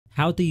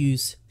How to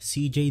use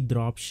CJ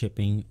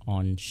Dropshipping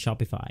on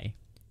Shopify.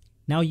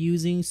 Now,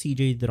 using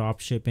CJ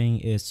Dropshipping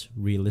is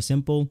really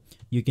simple.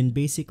 You can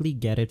basically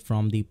get it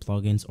from the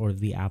plugins or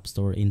the App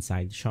Store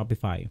inside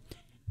Shopify.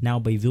 Now,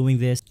 by doing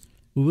this,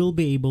 we will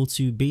be able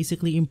to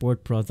basically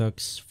import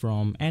products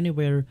from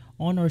anywhere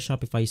on our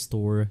Shopify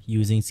store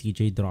using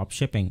CJ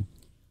Dropshipping.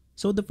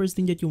 So the first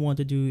thing that you want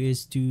to do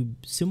is to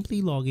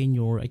simply log in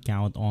your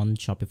account on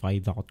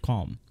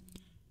Shopify.com.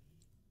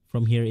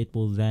 From here, it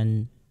will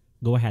then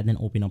go ahead and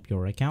open up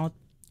your account,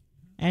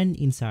 and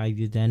inside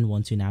you then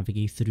want to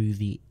navigate through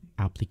the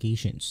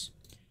applications.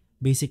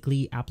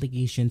 Basically,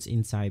 applications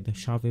inside the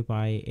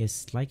Shopify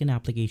is like an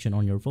application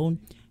on your phone.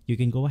 You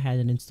can go ahead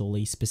and install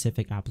a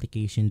specific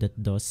application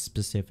that does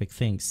specific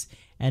things,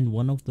 and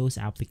one of those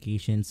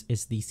applications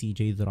is the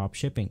CJ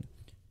Dropshipping.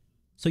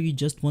 So you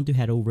just want to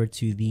head over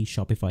to the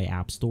Shopify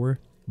App Store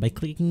by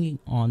clicking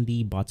on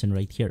the button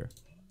right here.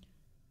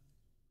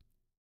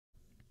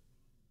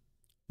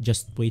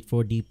 Just wait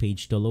for the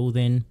page to load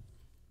in,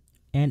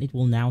 and it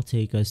will now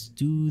take us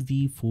to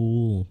the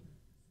full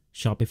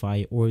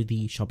Shopify or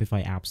the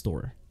Shopify App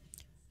Store.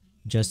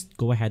 Just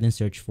go ahead and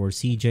search for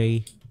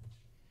CJ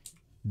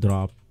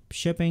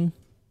Dropshipping.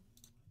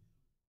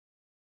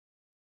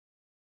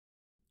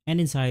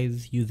 And inside,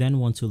 you then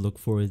want to look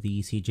for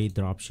the CJ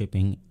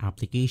Dropshipping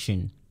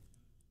application.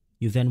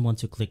 You then want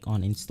to click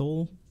on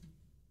install.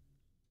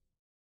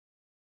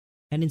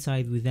 And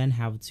inside, we then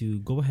have to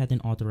go ahead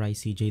and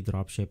authorize CJ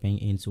Dropshipping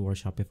into our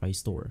Shopify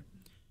store.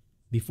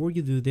 Before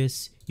you do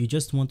this, you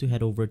just want to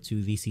head over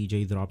to the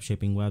CJ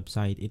Dropshipping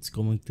website. It's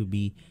going to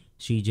be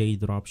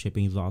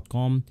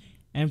CJDropshipping.com.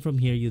 And from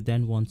here, you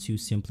then want to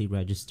simply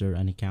register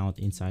an account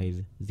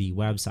inside the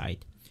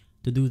website.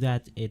 To do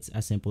that, it's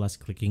as simple as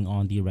clicking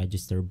on the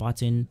register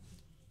button.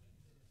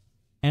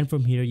 And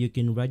from here, you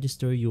can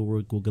register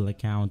your Google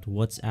account,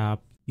 WhatsApp,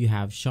 you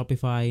have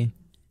Shopify,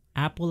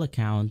 Apple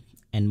account,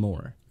 and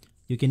more.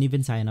 You can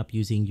even sign up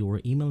using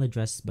your email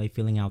address by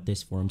filling out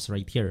these forms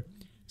right here.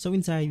 So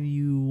inside,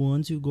 you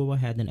want to go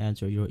ahead and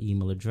enter your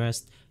email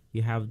address.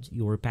 You have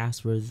your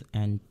password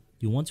and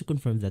you want to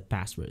confirm that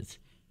password.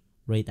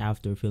 Right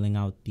after filling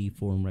out the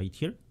form right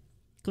here,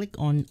 click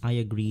on I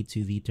agree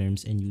to the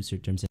terms and user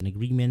terms and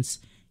agreements.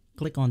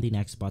 Click on the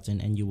next button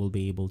and you will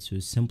be able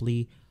to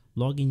simply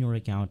log in your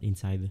account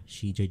inside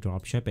CJ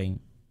Dropshipping.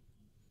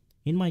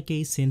 In my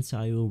case, since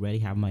I already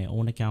have my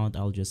own account,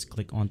 I'll just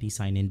click on the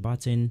sign in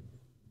button.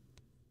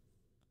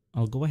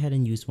 I'll go ahead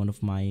and use one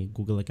of my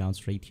Google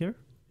accounts right here.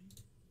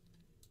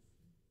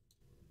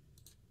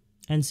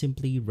 And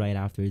simply right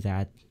after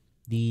that,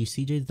 the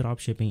CJ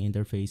Dropshipping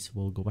interface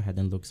will go ahead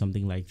and look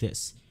something like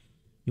this.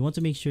 You want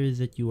to make sure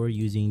that you are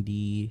using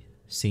the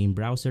same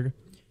browser,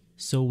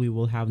 so we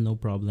will have no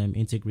problem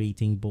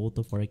integrating both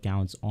of our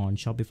accounts on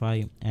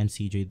Shopify and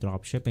CJ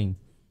Dropshipping.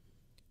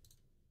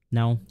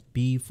 Now,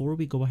 before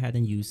we go ahead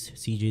and use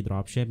CJ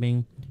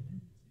Dropshipping,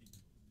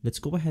 let's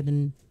go ahead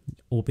and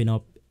open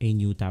up a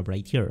new tab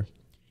right here.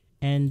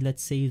 And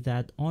let's say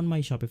that on my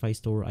Shopify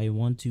store, I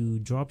want to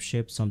drop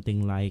ship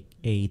something like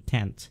a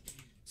tent.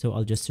 So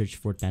I'll just search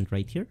for tent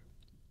right here.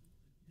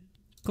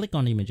 Click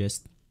on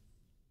images.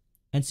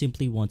 And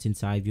simply once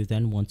inside, you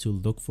then want to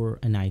look for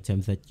an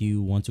item that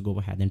you want to go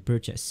ahead and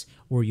purchase,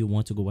 or you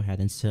want to go ahead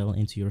and sell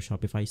into your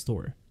Shopify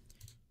store.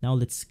 Now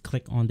let's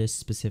click on this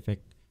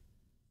specific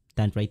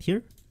tent right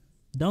here.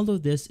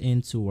 Download this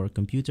into our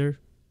computer.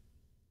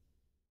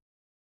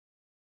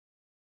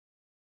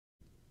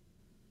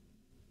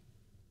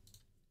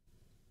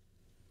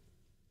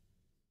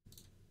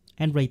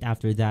 And right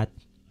after that,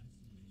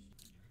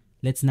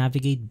 let's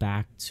navigate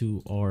back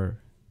to our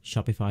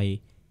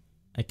Shopify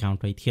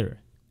account right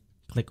here.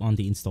 Click on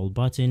the install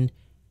button.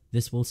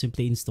 This will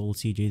simply install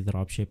CJ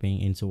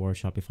Dropshipping into our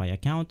Shopify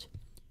account.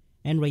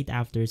 And right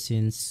after,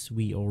 since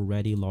we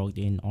already logged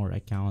in our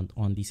account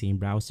on the same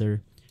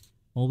browser,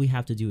 all we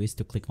have to do is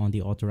to click on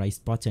the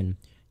authorized button.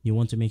 You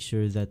want to make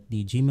sure that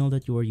the Gmail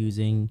that you are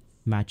using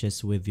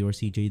matches with your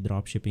CJ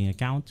Dropshipping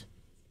account.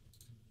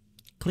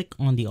 Click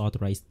on the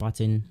authorized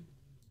button.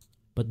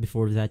 But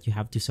before that, you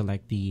have to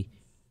select the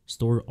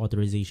store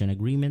authorization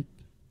agreement.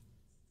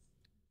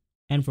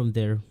 And from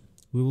there,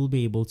 we will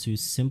be able to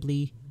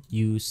simply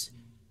use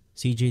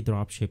CJ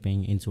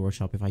Dropshipping into our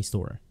Shopify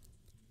store.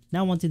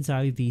 Now, once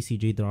inside the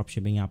CJ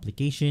Dropshipping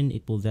application,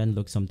 it will then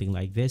look something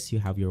like this. You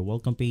have your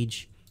welcome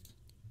page.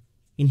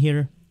 In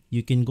here,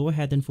 you can go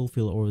ahead and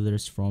fulfill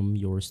orders from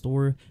your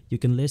store. You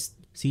can list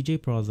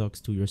CJ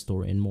products to your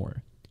store and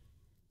more.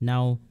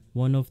 Now,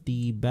 one of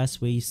the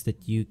best ways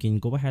that you can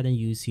go ahead and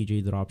use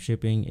CJ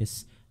Dropshipping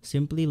is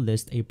simply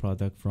list a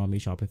product from a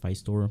Shopify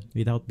store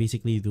without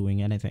basically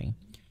doing anything.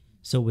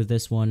 So with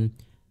this one,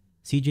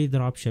 CJ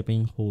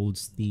Dropshipping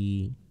holds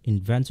the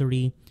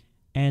inventory,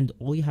 and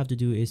all you have to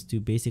do is to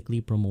basically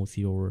promote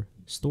your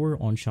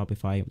store on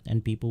Shopify,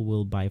 and people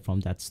will buy from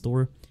that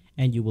store,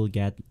 and you will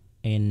get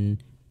a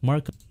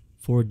markup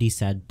for the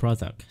said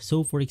product.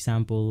 So for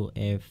example,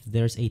 if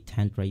there's a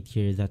tent right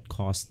here that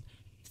costs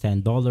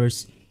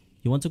 $10,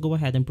 you want to go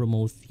ahead and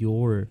promote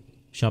your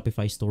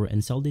Shopify store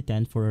and sell the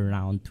tent for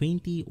around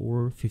 $20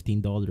 or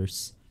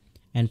 $15.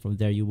 And from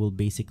there, you will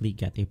basically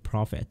get a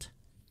profit.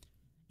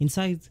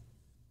 Inside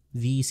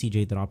the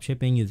CJ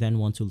Dropshipping, you then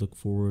want to look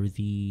for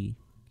the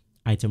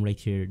item right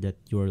here that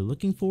you're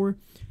looking for.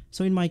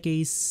 So in my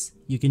case,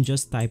 you can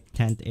just type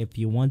tent if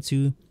you want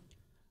to.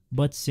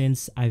 But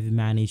since I've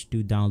managed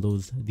to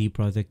download the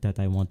product that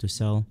I want to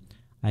sell,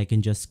 I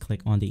can just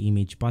click on the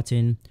image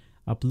button,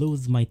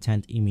 upload my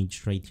tent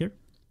image right here,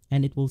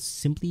 and it will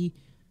simply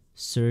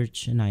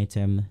search an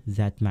item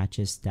that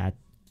matches that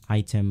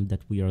item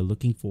that we are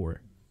looking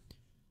for.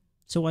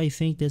 So I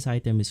think this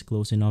item is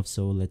close enough,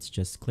 so let's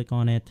just click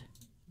on it.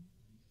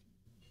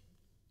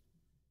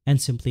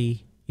 And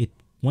simply,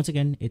 once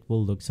again, it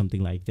will look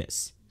something like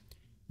this.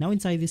 Now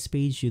inside this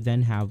page, you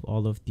then have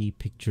all of the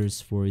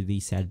pictures for the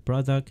said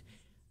product.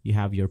 You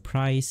have your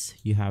price,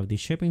 you have the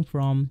shipping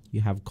from,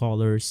 you have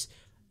colors,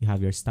 you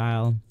have your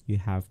style, you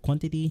have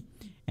quantity,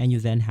 and you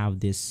then have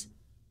this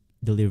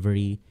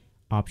delivery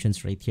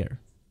options right here.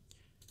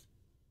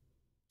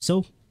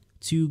 So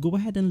to go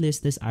ahead and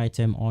list this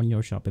item on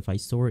your Shopify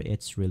store,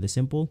 it's really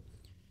simple.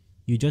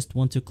 You just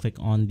want to click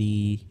on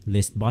the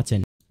list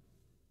button.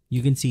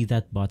 You can see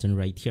that button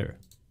right here.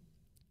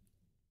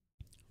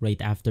 Right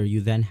after,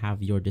 you then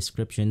have your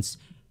descriptions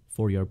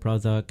for your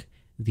product,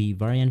 the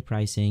variant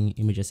pricing,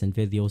 images and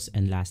videos,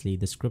 and lastly,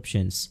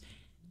 descriptions.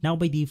 Now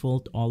by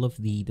default, all of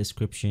the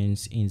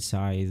descriptions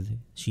inside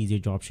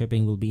CJ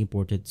Dropshipping will be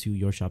imported to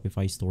your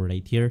Shopify store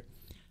right here.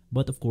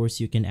 But of course,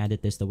 you can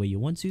edit this the way you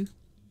want to.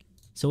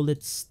 So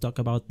let's talk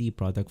about the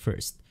product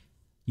first.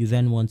 You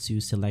then want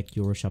to select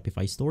your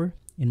Shopify store.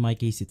 In my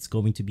case, it's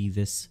going to be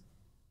this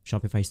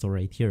Shopify store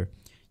right here.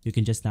 You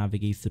can just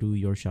navigate through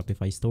your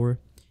Shopify store.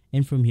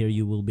 And from here,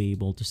 you will be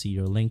able to see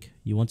your link.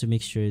 You want to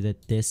make sure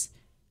that this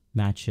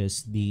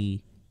matches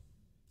the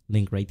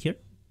link right here.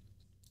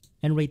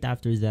 And right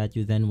after that,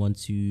 you then want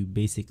to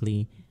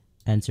basically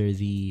enter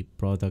the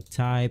product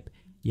type.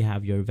 You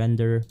have your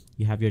vendor,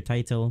 you have your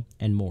title,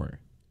 and more.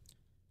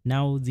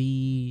 Now,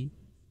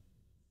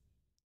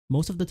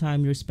 most of the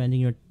time you're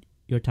spending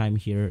your time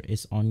here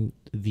is on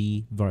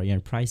the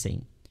variant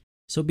pricing.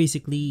 So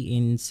basically,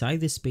 inside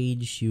this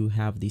page, you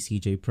have the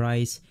CJ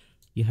price,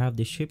 you have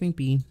the shipping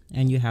fee,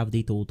 and you have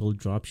the total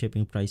drop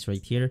shipping price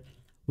right here,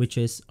 which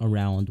is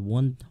around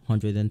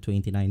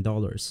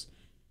 $129.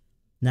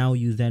 Now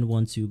you then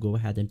want to go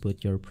ahead and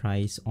put your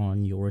price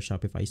on your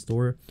Shopify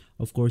store.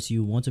 Of course,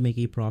 you want to make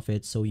a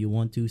profit, so you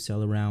want to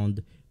sell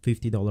around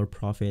 $50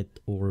 profit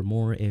or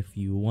more if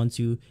you want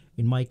to.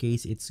 In my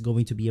case, it's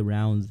going to be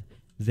around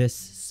this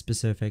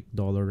specific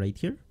dollar right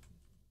here.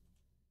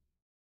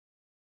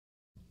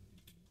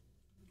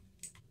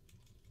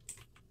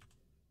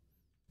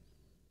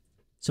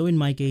 So in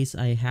my case,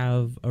 I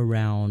have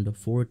around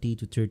 $40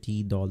 to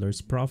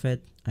 $30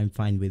 profit. I'm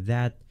fine with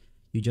that.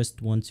 You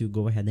just want to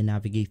go ahead and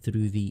navigate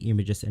through the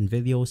images and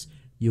videos.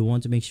 You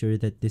want to make sure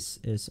that this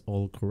is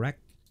all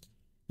correct.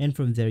 And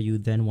from there, you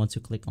then want to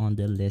click on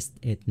the List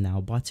It Now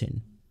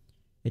button.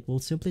 It will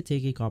simply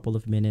take a couple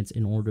of minutes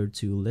in order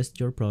to list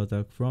your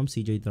product from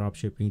CJ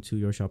Dropshipping to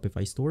your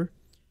Shopify store.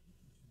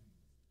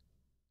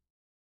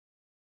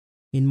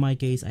 In my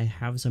case, I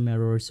have some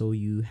error, so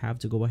you have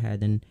to go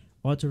ahead and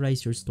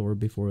authorize your store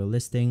before a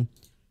listing.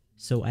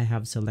 So I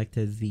have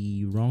selected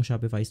the wrong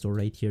Shopify store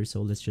right here.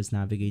 So let's just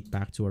navigate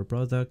back to our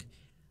product.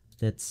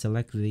 Let's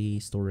select the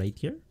store right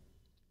here.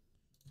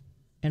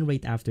 And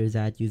right after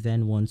that, you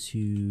then want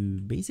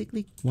to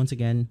basically, once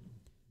again,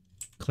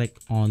 click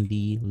on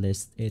the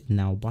List It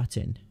Now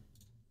button.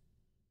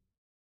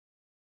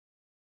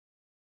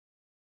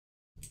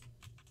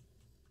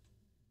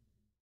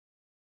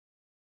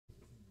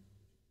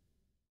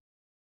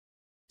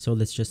 So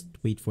let's just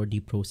wait for the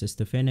process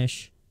to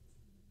finish.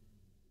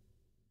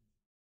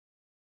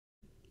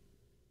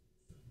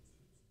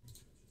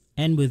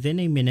 And within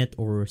a minute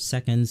or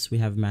seconds, we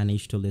have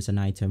managed to list an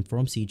item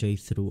from CJ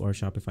through our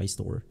Shopify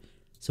store.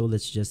 So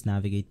let's just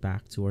navigate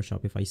back to our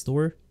Shopify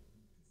store.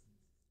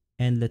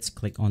 And let's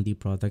click on the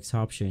products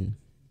option.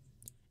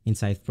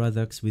 Inside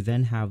products, we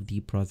then have the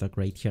product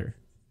right here.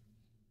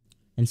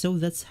 And so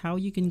that's how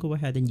you can go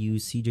ahead and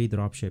use CJ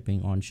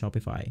Dropshipping on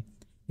Shopify.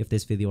 If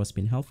this video has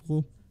been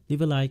helpful,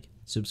 leave a like,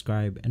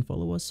 subscribe, and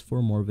follow us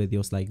for more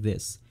videos like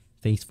this.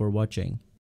 Thanks for watching.